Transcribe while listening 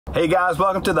Hey guys,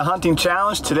 welcome to the Hunting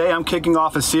Challenge. Today I'm kicking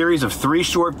off a series of 3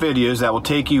 short videos that will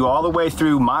take you all the way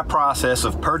through my process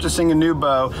of purchasing a new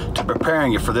bow to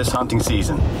preparing it for this hunting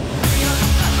season.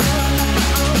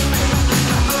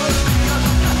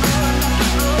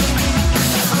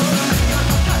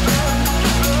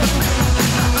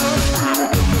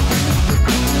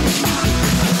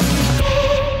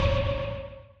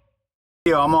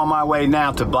 I'm on my way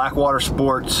now to Blackwater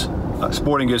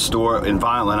sporting goods store in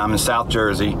Vineland. I'm in South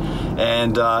Jersey,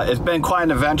 and it's been quite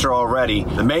an adventure already.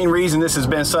 The main reason this has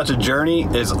been such a journey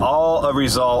is all a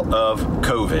result of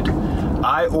COVID.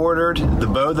 I ordered the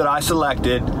bow that I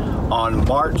selected on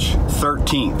March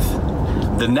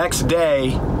 13th. The next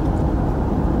day,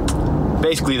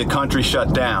 basically the country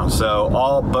shut down, so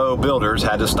all bow builders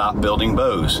had to stop building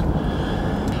bows.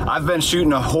 I've been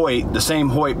shooting a Hoyt, the same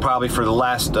Hoyt probably for the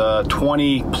last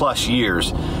 20 plus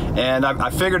years, and I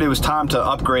figured it was time to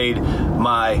upgrade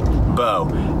my bow.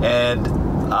 And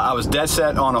I was dead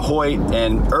set on a Hoyt,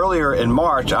 and earlier in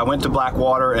March I went to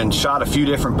Blackwater and shot a few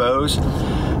different bows,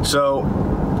 so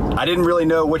I didn't really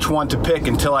know which one to pick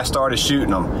until I started shooting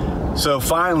them. So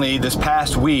finally this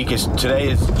past week, today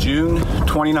is June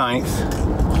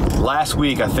 29th, last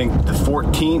week I think the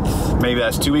 14th, maybe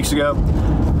that's 2 weeks ago,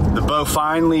 the bow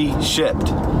finally shipped,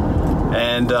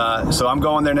 and so I'm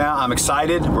going there now. I'm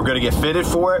excited. We're going to get fitted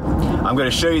for it. I'm going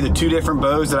to show you the 2 different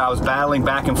bows that I was battling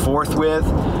back and forth with,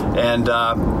 and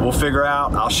we'll figure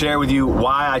out, I'll share with you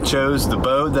why I chose the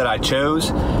bow that I chose,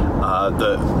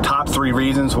 the top 3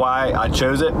 reasons why I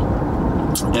chose it.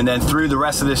 And then through the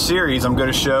rest of this series, I'm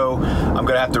going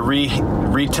to have to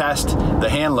retest the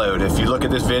hand load. If you look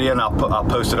at this video, and I'll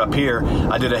post it up here,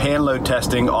 I did a hand load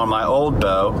testing on my old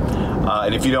bow.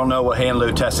 And if you don't know what hand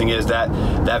load testing is,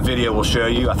 that video will show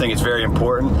you. I think it's very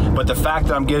important. But the fact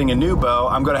that I'm getting a new bow,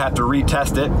 I'm going to have to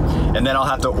retest it, and then I'll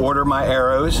have to order my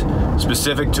arrows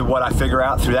specific to what I figure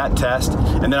out through that test,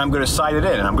 and then I'm going to sight it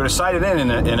in. And I'm going to sight it in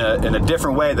a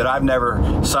different way that I've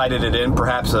never sighted it in,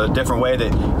 perhaps a different way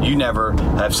that you never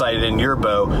have sighted in your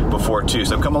bow before too.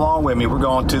 So come along with me. We're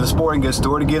going to the sporting goods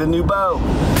store to get a new bow.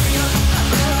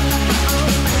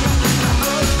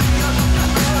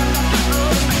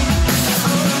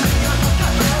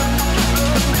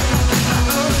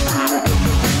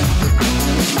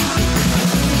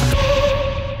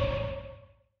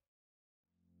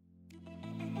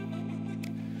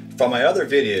 From my other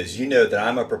videos, you know that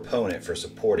I'm a proponent for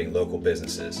supporting local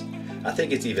businesses. I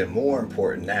think it's even more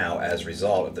important now as a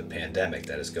result of the pandemic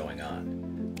that is going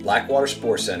on. Blackwater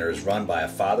Sports Center is run by a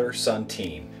father-son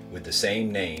team with the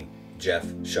same name, Jeff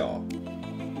Shaw.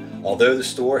 Although the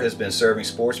store has been serving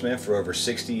sportsmen for over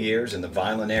 60 years in the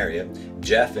Vineland area,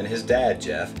 Jeff and his dad,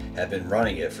 Jeff, have been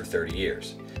running it for 30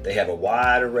 years. They have a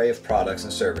wide array of products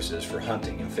and services for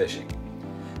hunting and fishing.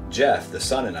 Jeff, the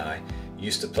son, and I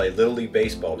used to play Little League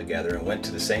Baseball together and went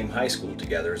to the same high school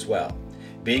together as well.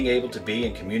 Being able to be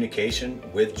in communication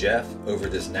with Jeff over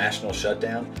this national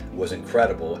shutdown was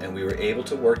incredible, and we were able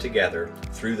to work together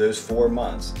through those 4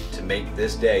 months to make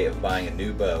this day of buying a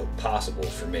new bow possible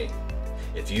for me.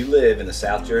 If you live in the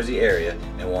South Jersey area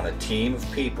and want a team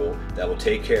of people that will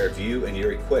take care of you and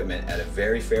your equipment at a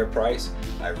very fair price,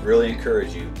 I really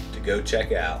encourage you to go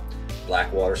check out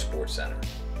Blackwater Sports Center.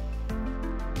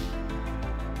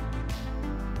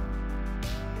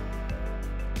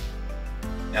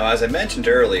 Now, as I mentioned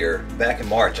earlier, back in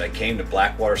March I came to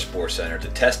Blackwater Sports Center to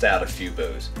test out a few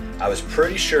bows. I was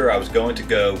pretty sure I was going to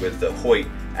go with the Hoyt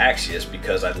Axius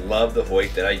because I love the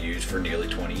Hoyt that I used for nearly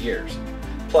 20 years.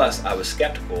 Plus, I was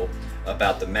skeptical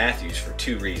about the Mathews for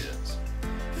 2 reasons.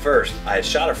 First, I had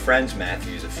shot a friend's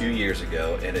Mathews a few years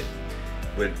ago, and it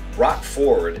would rock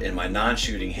forward in my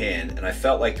non-shooting hand, and I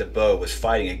felt like the bow was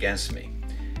fighting against me.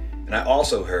 And I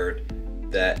also heard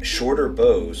that shorter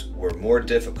bows were more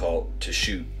difficult to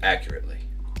shoot accurately.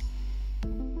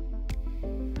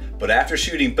 But after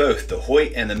shooting both the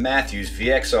Hoyt and the Mathews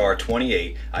VXR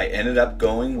 28, I ended up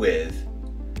going with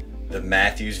the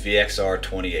Mathews VXR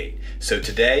 28. So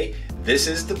today, this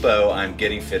is the bow I'm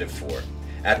getting fitted for.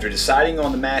 After deciding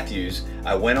on the Mathews,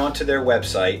 I went onto their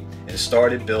website and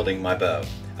started building my bow.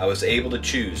 I was able to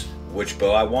choose which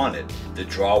bow I wanted, the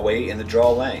draw weight and the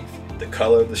draw length, the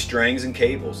color of the strings and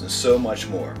cables, and so much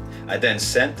more. I then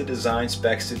sent the design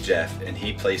specs to Jeff, and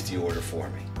he placed the order for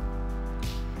me.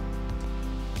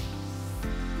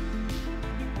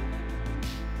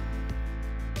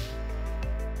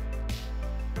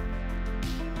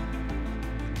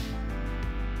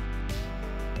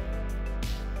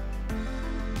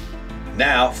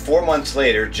 Now, 4 months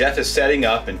later, Jeff is setting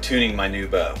up and tuning my new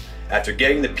bow. After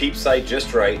getting the peep sight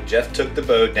just right, Jeff took the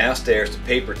bow downstairs to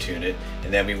paper tune it,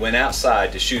 and then we went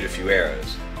outside to shoot a few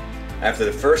arrows. After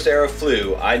the first arrow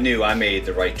flew, I knew I made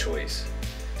the right choice.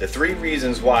 The 3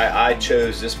 reasons why I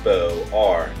chose this bow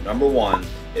are, number 1,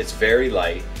 it's very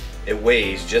light. It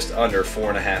weighs just under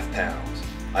 4.5 pounds.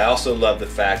 I also love the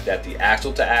fact that the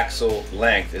axle to axle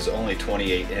length is only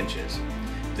 28 inches.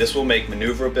 This will make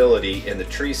maneuverability in the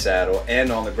tree saddle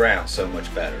and on the ground so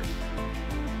much better.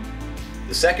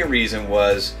 The second reason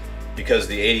was because of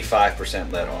the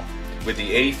 85% let off. With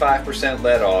the 85%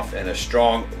 let off and a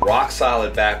strong, rock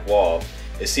solid back wall,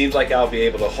 it seems like I'll be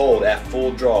able to hold at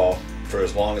full draw for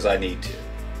as long as I need to.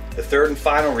 The third and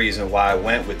final reason why I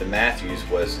went with the Mathews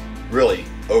was really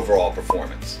overall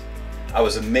performance. I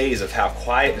was amazed of how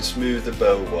quiet and smooth the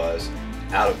bow was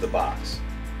out of the box.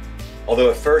 Although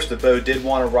at first the bow did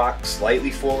want to rock slightly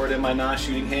forward in my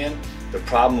non-shooting hand, the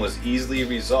problem was easily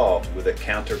resolved with a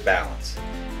counterbalance.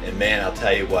 And man, I'll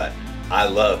tell you what, I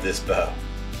love this bow.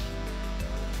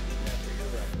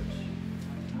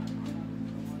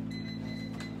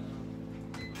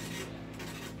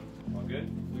 Good?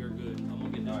 We are good. I'm gonna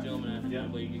get this gentleman out here.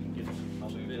 That way you can get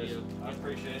some video. I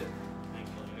appreciate it. Thanks,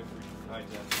 buddy. All right,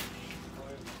 Jeff.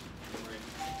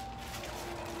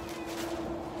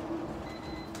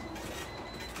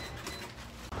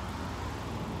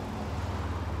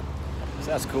 So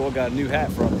that's cool. Got a new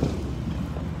hat from him.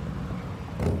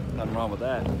 Nothing wrong with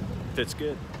that. Fits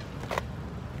good.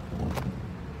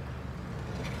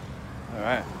 All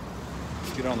right,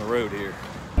 let's get on the road here.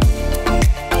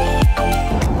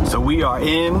 So we are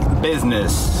in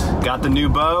business. Got the new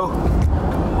bow.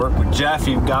 Worked with Jeff.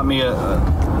 He got me a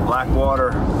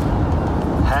Blackwater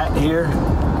hat here,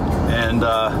 and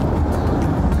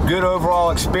good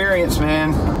overall experience,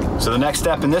 man. So the next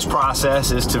step in this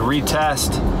process is to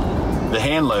retest the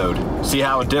hand load, see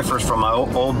how it differs from my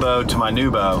old bow to my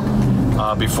new bow.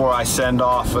 Before I send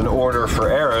off an order for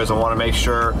arrows, I want to make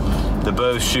sure the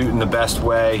bow's shooting the best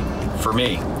way for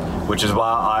me, which is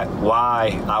why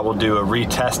I will do a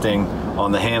retesting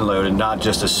on the hand load and not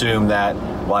just assume that,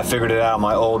 well, I figured it out on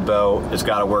my old bow, it's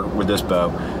got to work with this bow.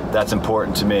 That's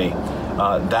important to me.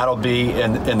 That'll be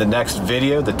in the next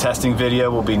video. The testing video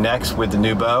will be next with the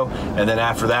new bow, and then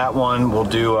after that one we'll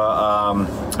do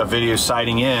a video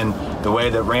sighting in the way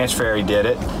that Ranch Fairy did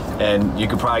it, and you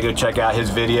can probably go check out his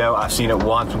video. I've seen it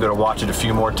once. I'm going to watch it a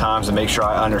few more times to make sure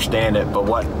I understand it, but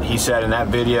what he said in that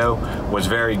video was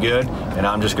very good, and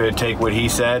I'm just going to take what he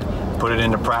said, put it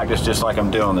into practice just like I'm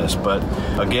doing this. But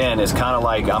again, it's kind of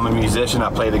like I'm a musician.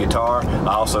 I play the guitar.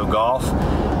 I also golf.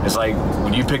 It's like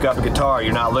when you pick up a guitar,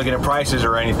 you're not looking at prices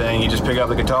or anything. You just pick up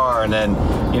the guitar and then,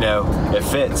 you know, it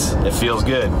fits. It feels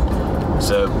good.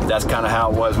 So that's kind of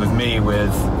how it was with me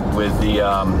with the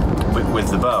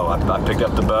bow. I picked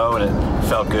up the bow and it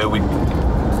felt good.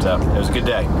 So it was a good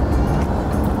day.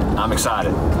 I'm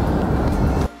excited.